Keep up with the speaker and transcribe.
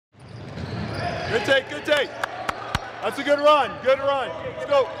Good take, good take. That's a good run, good run. Let's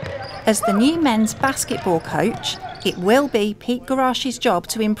go. As the new men's basketball coach, it will be Pete Guarasci's job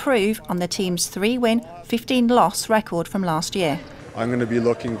to improve on the team's 3-win, 15-loss record from last year. I'm going to be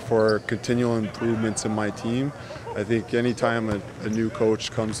looking for continual improvements in my team. I think anytime a new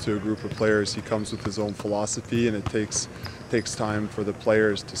coach comes to a group of players, he comes with his own philosophy, and it takes time for the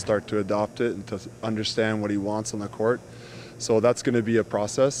players to start to adopt it and to understand what he wants on the court. So that's going to be a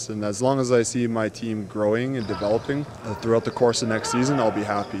process, and as long as I see my team growing and developing throughout the course of next season, I'll be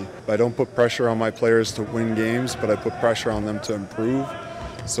happy. I don't put pressure on my players to win games, but I put pressure on them to improve.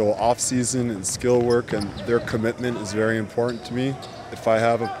 So off-season and skill work and their commitment is very important to me. If I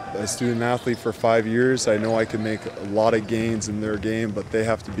have a student athlete for 5 years, I know I can make a lot of gains in their game, but they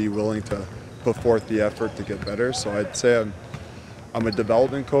have to be willing to put forth the effort to get better. So I'd say I'm a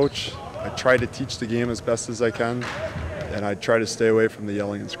development coach. I try to teach the game as best as I can, and I try to stay away from the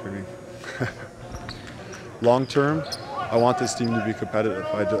yelling and screaming. Long term, I want this team to be competitive,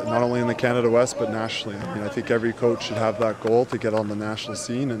 not only in the Canada West, but nationally. I mean, I think every coach should have that goal to get on the national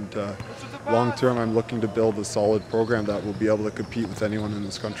scene, and long term, I'm looking to build a solid program that will be able to compete with anyone in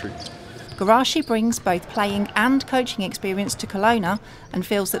this country. Guarasci brings both playing and coaching experience to Kelowna and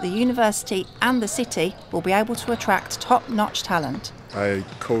feels that the university and the city will be able to attract top-notch talent. I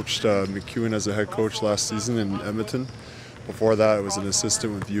coached MacEwan as a head coach last season in Edmonton. Before that, I was an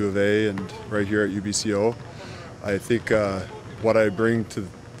assistant with U of A and right here at UBCO. I think what I bring to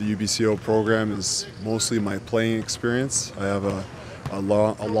the UBCO program is mostly my playing experience. I have a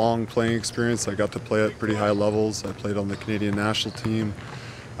long playing experience. I got to play at pretty high levels. I played on the Canadian national team.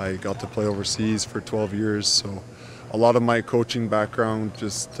 I got to play overseas for 12 years. So a lot of my coaching background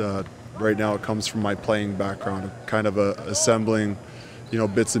right now it comes from my playing background, kind of assembling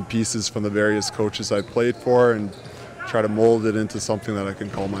bits and pieces from the various coaches I played for and try to mold it into something that I can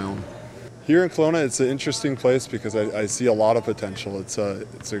call my own. Here in Kelowna, it's an interesting place because I see a lot of potential. It's a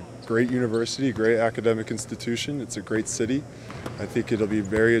great university, great academic institution. It's a great city. I think it'll be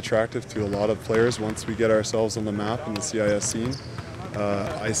very attractive to a lot of players once we get ourselves on the map in the CIS scene.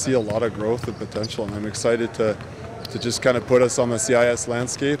 I see a lot of growth and potential, and I'm excited to just kind of put us on the CIS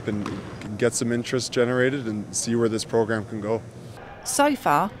landscape and get some interest generated and see where this program can go. So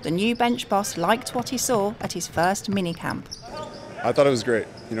far, the new bench boss liked what he saw at his first mini-camp. I thought it was great.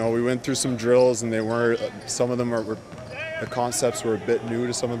 We went through some drills, and some of them the concepts were a bit new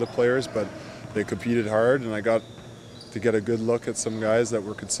to some of the players, but they competed hard, and I got to get a good look at some guys that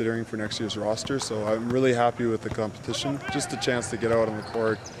we're considering for next year's roster. So I'm really happy with the competition. Just a chance to get out on the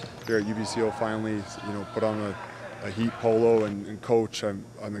court here at UBCO finally, put on a Heat polo and coach. I'm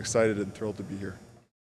excited and thrilled to be here.